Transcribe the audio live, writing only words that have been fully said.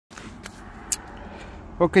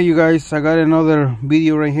Okay, you guys, I got another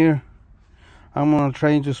video right here. I'm gonna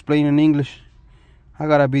try to explain in English. I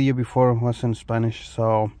got a video before, it was in Spanish.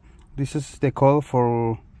 So this is the call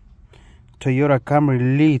for Toyota Camry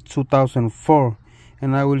Lead 2004,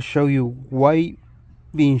 and I will show you why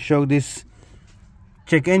being shown this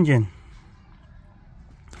check engine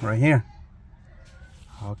right here.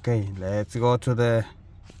 Okay, let's go to the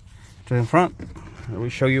front. I will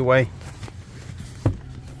show you why.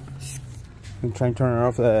 I'm trying to turn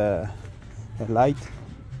off the light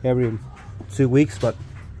every 2 weeks, but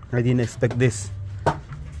I didn't expect this.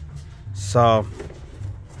 So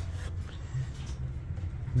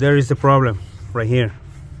there is a problem right here.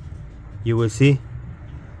 You will see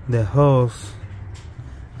the hose.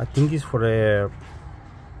 I think it's for the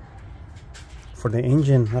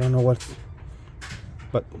engine. I don't know what,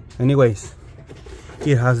 but anyways,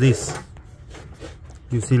 it has this.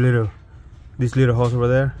 You see this little hose over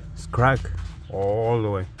there. It's cracked all the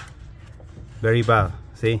way, very bad.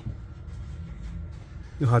 See,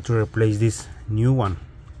 you have to replace this new one.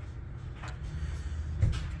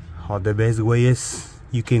 How the best way is,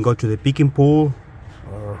 you can go to the picking pool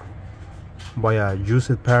or buy a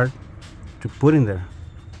used part to put in there.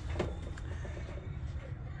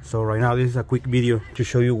 So right now this is a quick video to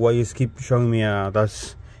show you why it keep showing me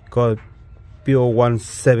that's called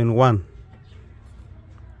p0171.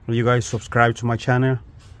 Will you guys subscribe to my channel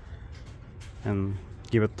and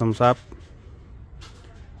give a thumbs up?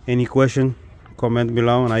 Any question, comment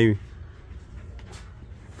below, and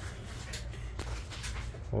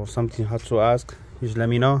or something hard to ask, just let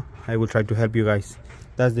me know. I will try to help you guys.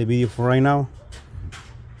 That's the video for right now.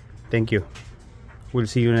 Thank you. We'll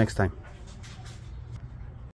see you next time.